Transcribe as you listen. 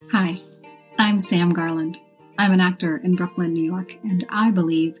Hi, I'm Sam Garland. I'm an actor in Brooklyn, New York, and I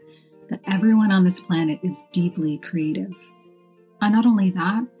believe that everyone on this planet is deeply creative. And not only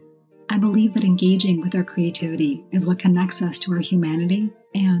that, I believe that engaging with our creativity is what connects us to our humanity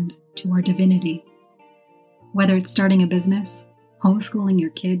and to our divinity. Whether it's starting a business, homeschooling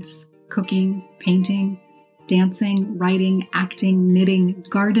your kids, cooking, painting, dancing, writing, acting, knitting,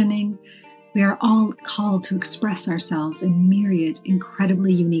 gardening, we are all called to express ourselves in myriad,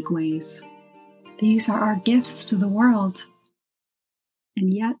 incredibly unique ways. These are our gifts to the world.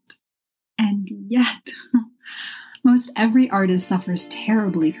 And yet, most every artist suffers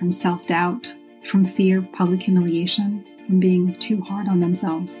terribly from self-doubt, from fear of public humiliation, from being too hard on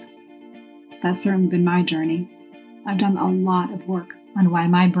themselves. That's certainly been my journey. I've done a lot of work on why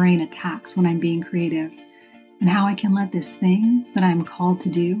my brain attacks when I'm being creative, and how I can let this thing that I'm called to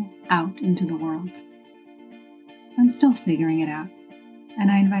do out into the world. I'm still figuring it out,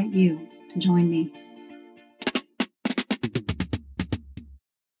 and I invite you to join me.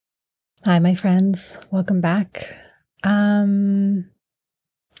 Hi, my friends. Welcome back. I'm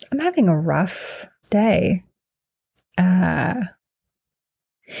having a rough day. I'm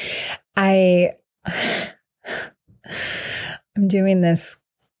doing this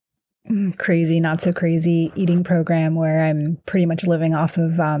crazy, not so crazy eating program where I'm pretty much living off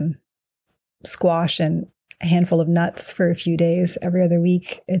of squash and a handful of nuts for a few days every other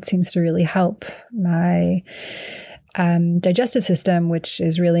week. It seems to really help my digestive system, which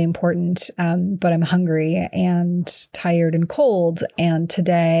is really important. But I'm hungry and tired and cold. And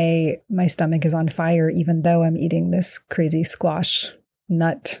today my stomach is on fire, even though I'm eating this crazy squash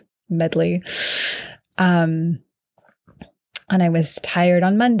nut medley. And I was tired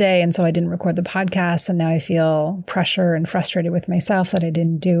on Monday, and so I didn't record the podcast. And now I feel pressure and frustrated with myself that I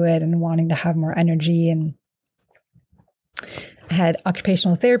didn't do it and wanting to have more energy. And I had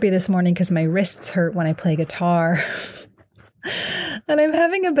occupational therapy this morning because my wrists hurt when I play guitar. And I'm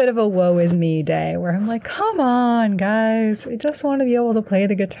having a bit of a woe is me day where I'm like, come on, guys. I just want to be able to play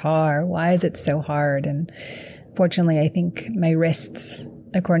the guitar. Why is it so hard? And fortunately, I think my wrists,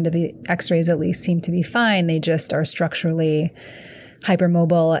 according to the x-rays at least, seem to be fine. They just are structurally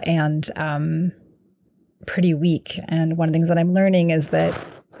hypermobile and pretty weak. And one of the things that I'm learning is that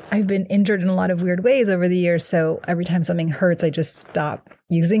I've been injured in a lot of weird ways over the years. So every time something hurts, I just stop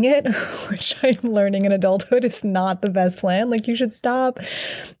using it, which I'm learning in adulthood is not the best plan. Like, you should stop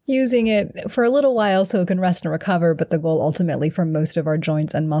using it for a little while so it can rest and recover. But the goal ultimately for most of our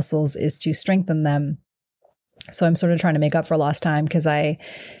joints and muscles is to strengthen them. So I'm sort of trying to make up for lost time because I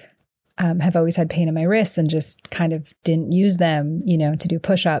have always had pain in my wrists and just kind of didn't use them, to do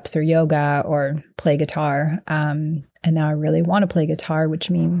push-ups or yoga or play guitar. And now I really want to play guitar,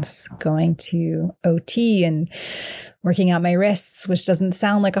 which means going to OT and working out my wrists, which doesn't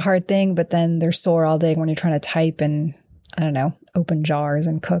sound like a hard thing, but then they're sore all day when you're trying to type and, open jars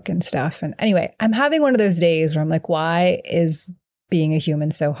and cook and stuff. And anyway, I'm having one of those days where I'm like, why is being a human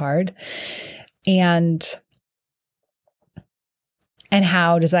so hard? And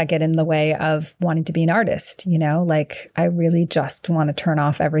how does that get in the way of wanting to be an artist? I really just want to turn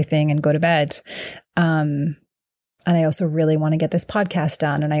off everything and go to bed. And I also really want to get this podcast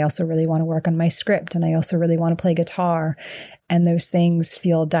done. And I also really want to work on my script. And I also really want to play guitar. And those things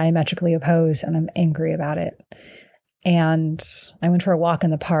feel diametrically opposed. And I'm angry about it. And I went for a walk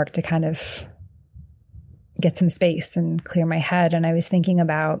in the park to kind of get some space and clear my head. And I was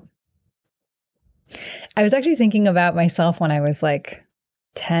actually thinking about myself when I was like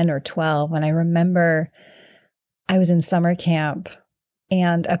 10 or 12. And I remember I was in summer camp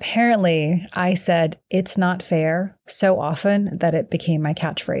and apparently I said, "It's not fair," so often that it became my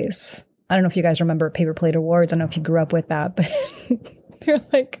catchphrase. I don't know if you guys remember Paper Plate Awards. I don't know if you grew up with that, but they're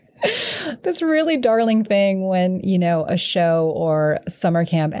like this really darling thing when, a show or summer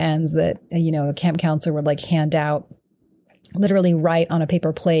camp ends that, a camp counselor would like hand out, literally write on a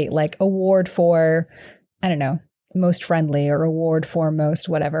paper plate, like award for, most friendly or award for most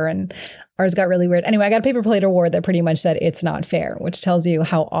whatever. And ours got really weird. Anyway, I got a paper plate award that pretty much said "it's not fair," which tells you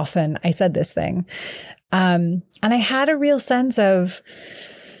how often I said this thing. And I had a real sense of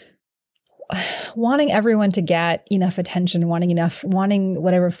wanting everyone to get enough attention, wanting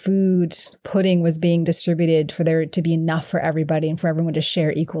whatever food pudding was being distributed for there to be enough for everybody and for everyone to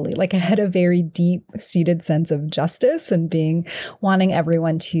share equally. Like, I had a very deep seated sense of justice and wanting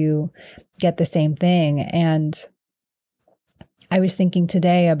everyone to get the same thing. And I was thinking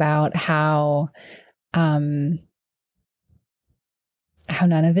today about how none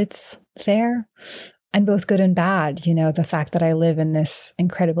of it's fair. And both good and bad. The fact that I live in this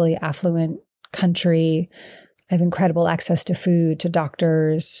incredibly affluent country I have incredible access to food, to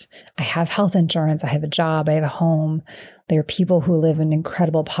doctors. I have health insurance. I have a job. I have a home. There are people who live in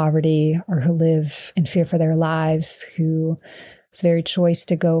incredible poverty or who live in fear for their lives, whose very choice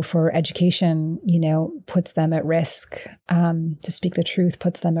to go for education, puts them at risk. To speak the truth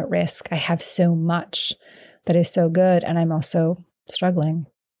puts them at risk. I have so much that is so good. And I'm also struggling.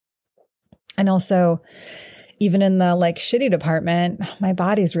 And also, even in the shitty department, my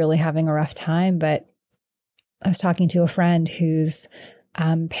body's really having a rough time. But I was talking to a friend whose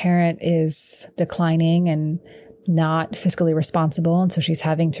parent is declining and not fiscally responsible. And so she's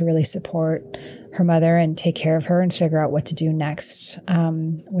having to really support her mother and take care of her and figure out what to do next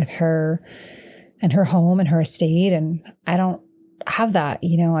with her and her home and her estate. And I don't have that.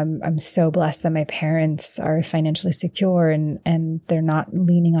 I'm so blessed that my parents are financially secure and they're not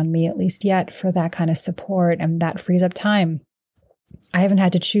leaning on me, at least yet, for that kind of support. And that frees up time. I haven't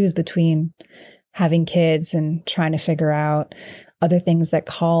had to choose between having kids and trying to figure out other things that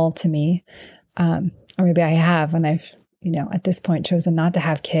call to me. Or maybe I have, and I've, at this point chosen not to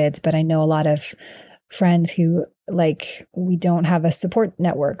have kids, but I know a lot of friends who we don't have a support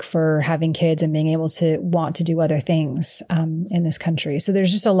network for having kids and being able to want to do other things, in this country. So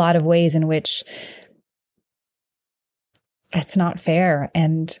there's just a lot of ways in which it's not fair.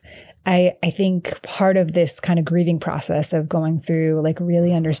 And I think part of this kind of grieving process of going through,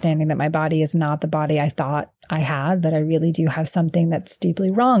 really understanding that my body is not the body I thought I had, that I really do have something that's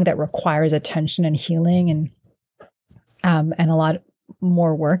deeply wrong that requires attention and healing and a lot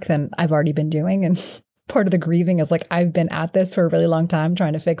more work than I've already been doing. And part of the grieving is I've been at this for a really long time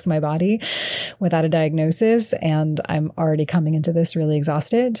trying to fix my body without a diagnosis. And I'm already coming into this really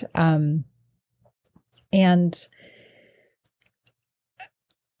exhausted.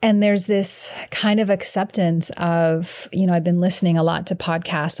 And there's this kind of acceptance of, I've been listening a lot to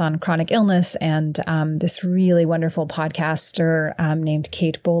podcasts on chronic illness, and this really wonderful podcaster named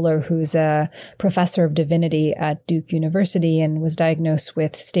Kate Bowler, who's a professor of divinity at Duke University and was diagnosed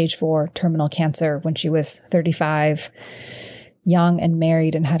with stage 4 terminal cancer when she was 35, young and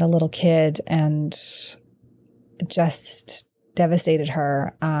married and had a little kid, and just devastated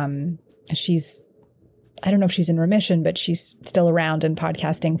her. I don't know if she's in remission, but she's still around and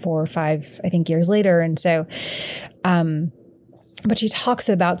podcasting 4 or 5, I think, years later. And so, but she talks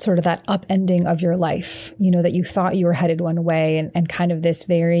about sort of that upending of your life, that you thought you were headed one way, and kind of this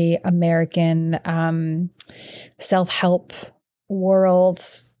very American, self-help world,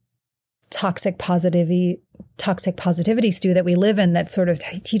 toxic positivity stew that we live in, that sort of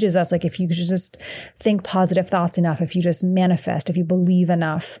teaches us, if you just think positive thoughts enough, if you just manifest, if you believe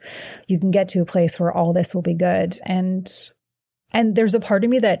enough, you can get to a place where all this will be good. And there's a part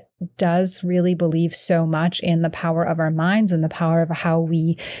of me that does really believe so much in the power of our minds and the power of how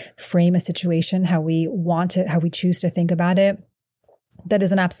we frame a situation, how we choose to think about it. That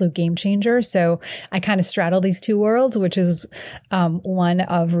is an absolute game changer. So I kind of straddle these two worlds, which is one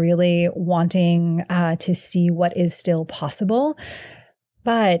of really wanting to see what is still possible.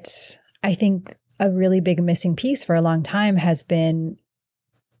 But I think a really big missing piece for a long time has been,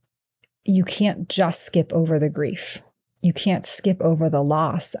 you can't just skip over the grief. You can't skip over the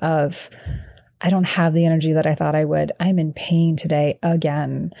loss of, I don't have the energy that I thought I would. I'm in pain today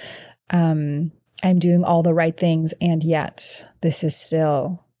again. I'm doing all the right things, and yet this is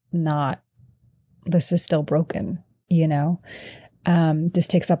still broken, This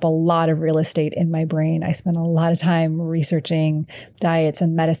takes up a lot of real estate in my brain. I spend a lot of time researching diets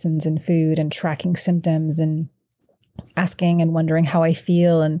and medicines and food and tracking symptoms and asking and wondering how I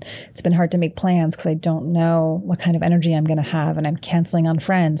feel. And it's been hard to make plans because I don't know what kind of energy I'm going to have. And I'm canceling on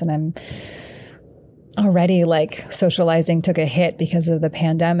friends, and I'm already socializing took a hit because of the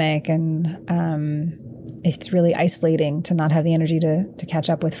pandemic. And it's really isolating to not have the energy to catch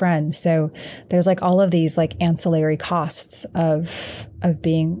up with friends. So there's all of these ancillary costs of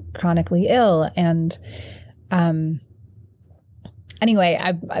being chronically ill. And anyway,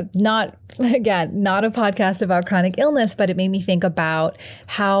 I'm not a podcast about chronic illness, but it made me think about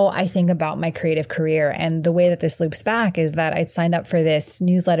how I think about my creative career. And the way that this loops back is that I'd signed up for this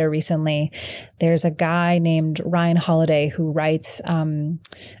newsletter recently. There's a guy named Ryan Holiday who writes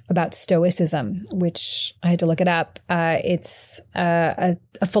about Stoicism, which I had to look it up. It's a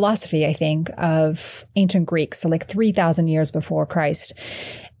philosophy, I think, of ancient Greeks, so 3,000 years before Christ.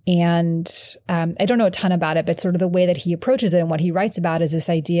 And I don't know a ton about it, but sort of the way that he approaches it and what he writes about is this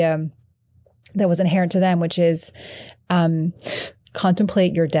idea that was inherent to them, which is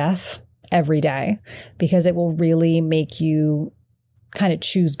contemplate your death every day, because it will really make you kind of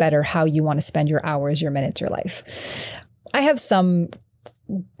choose better how you want to spend your hours, your minutes, your life. I have some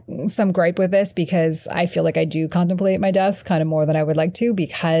some gripe with this because I feel like I do contemplate my death kind of more than I would like to,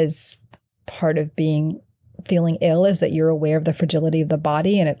 because part of feeling ill is that you're aware of the fragility of the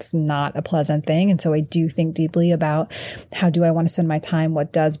body, and it's not a pleasant thing. And so I do think deeply about how do I want to spend my time?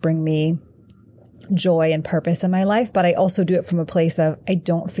 What does bring me joy and purpose in my life? But I also do it from a place of, I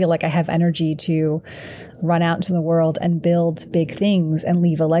don't feel like I have energy to run out into the world and build big things and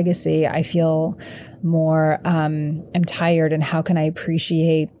leave a legacy. I feel more, I'm tired, and how can I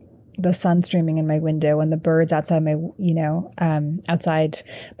appreciate the sun streaming in my window and the birds outside my, outside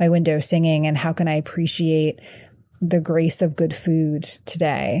my window singing, and how can I appreciate the grace of good food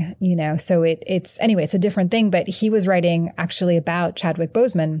today? So it's a different thing. But he was writing actually about Chadwick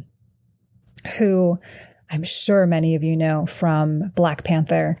Boseman, who I'm sure many of you know from Black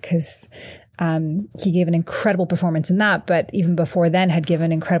Panther, because he gave an incredible performance in that. But even before then had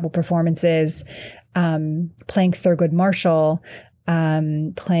given incredible performances playing Thurgood Marshall,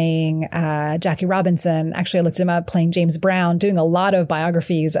 playing Jackie Robinson. Actually, I looked him up, playing James Brown, doing a lot of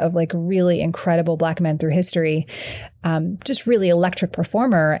biographies of like really incredible Black men through history. Just really electric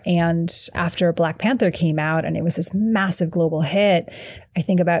performer. And after Black Panther came out and it was this massive global hit, I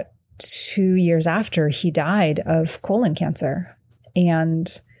think about 2 years after, he died of colon cancer. And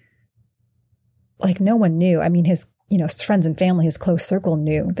like no one knew. I mean, his friends and family, his close circle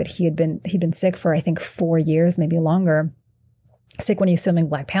knew that he'd been sick for, I think, 4 years, maybe longer. Sick when he's filming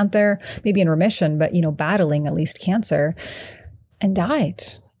Black Panther, maybe in remission, but, battling at least cancer, and died,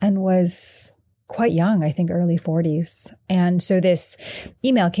 and was quite young, I think early 40s. And so this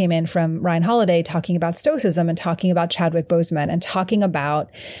email came in from Ryan Holiday talking about Stoicism and talking about Chadwick Boseman and talking about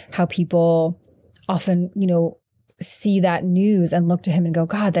how people often, see that news and look to him and go,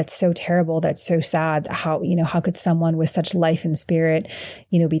 God, that's so terrible. That's so sad. How could someone with such life and spirit,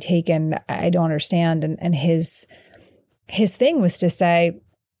 be taken? I don't understand. And his thing was to say,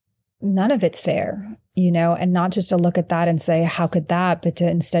 none of it's fair, and not just to look at that and say, how could that, but to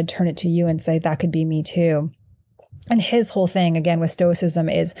instead turn it to you and say, that could be me too. And his whole thing, again, with Stoicism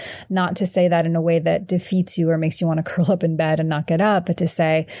is not to say that in a way that defeats you or makes you want to curl up in bed and not get up, but to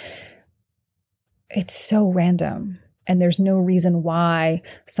say, it's so random and there's no reason why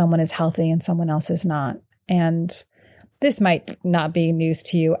someone is healthy and someone else is not. And this might not be news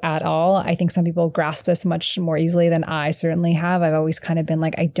to you at all. I think some people grasp this much more easily than I certainly have. I've always kind of been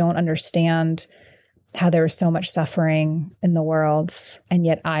like, I don't understand how there is so much suffering in the world, and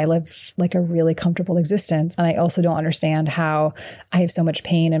yet I live like a really comfortable existence. And I also don't understand how I have so much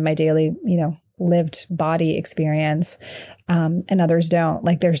pain in my daily, lived body experience, and others don't.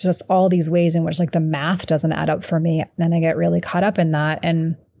 Like there's just all these ways in which like the math doesn't add up for me. And I get really caught up in that.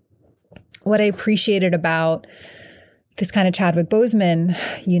 And what I appreciated about this kind of Chadwick Boseman,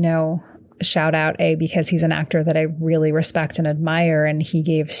 shout out because he's an actor that I really respect and admire, and he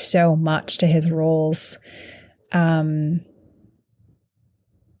gave so much to his roles in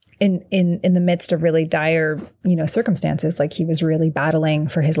the midst of really dire, circumstances. Like he was really battling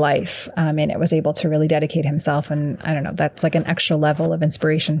for his life, and it was able to really dedicate himself. And I don't know, that's like an extra level of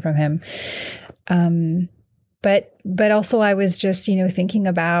inspiration from him. But also I was just, thinking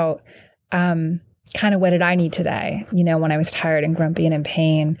about kind of what did I need today, when I was tired and grumpy and in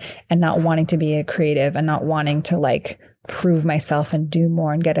pain and not wanting to be a creative and not wanting to like prove myself and do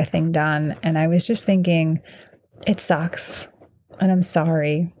more and get a thing done. And I was just thinking, it sucks and I'm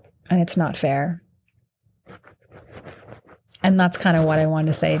sorry and it's not fair. And that's kind of what I wanted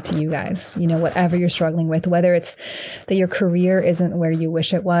to say to you guys, whatever you're struggling with, whether it's that your career isn't where you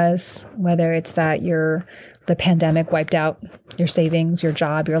wish it was, whether it's that the pandemic wiped out your savings, your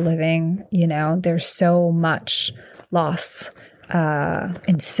job, your living, there's so much loss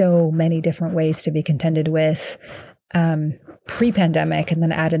in so many different ways to be contended with pre-pandemic, and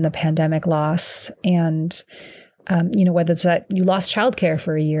then add in the pandemic loss. And whether it's that you lost childcare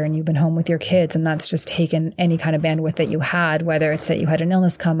for a year and you've been home with your kids and that's just taken any kind of bandwidth that you had, whether it's that you had an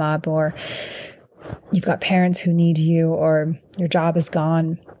illness come up or you've got parents who need you or your job is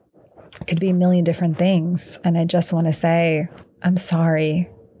gone. It could be a million different things. And I just want to say, I'm sorry.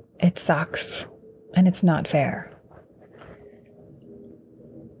 It sucks and it's not fair.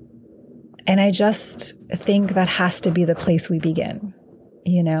 And I just think that has to be the place we begin.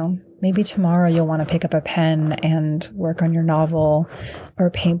 Maybe tomorrow you'll want to pick up a pen and work on your novel or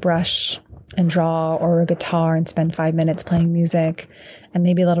a paintbrush and draw, or a guitar and spend 5 minutes playing music. And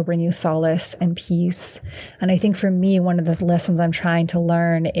maybe that'll bring you solace and peace. And I think for me, one of the lessons I'm trying to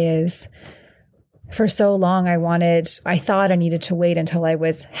learn is, for so long I thought I needed to wait until I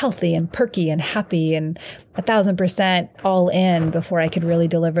was healthy and perky and happy and 1,000% all in before I could really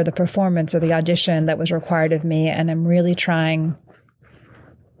deliver the performance or the audition that was required of me. And I'm really trying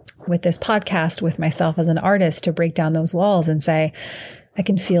with this podcast, with myself as an artist, to break down those walls and say, I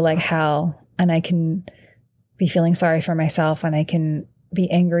can feel like hell, and I can be feeling sorry for myself, and I can be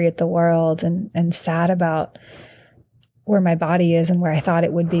angry at the world and sad about where my body is and where I thought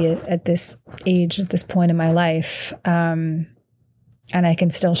it would be at this age, at this point in my life. And I can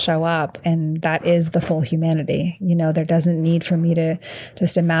still show up. And that is the full humanity. You know, there doesn't need for me to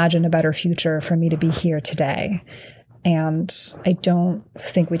just imagine a better future for me to be here today. And I don't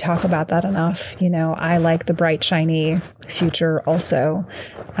think we talk about that enough. You know, I like the bright, shiny future also.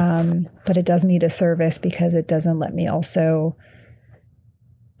 But it does me disservice because it doesn't let me also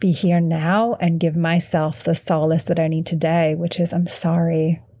be here now and give myself the solace that I need today, which is, I'm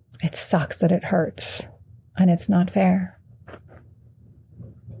sorry. It sucks that it hurts and it's not fair.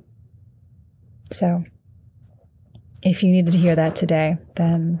 So if you needed to hear that today,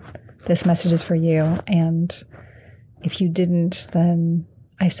 then this message is for you. And if you didn't, then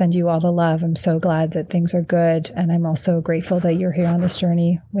I send you all the love. I'm so glad that things are good. And I'm also grateful that you're here on this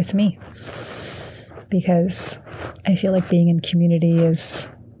journey with me, because I feel like being in community is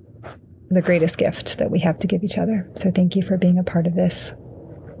the greatest gift that we have to give each other. So thank you for being a part of this.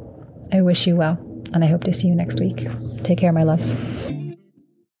 I wish you well, and I hope to see you next week. Take care, my loves.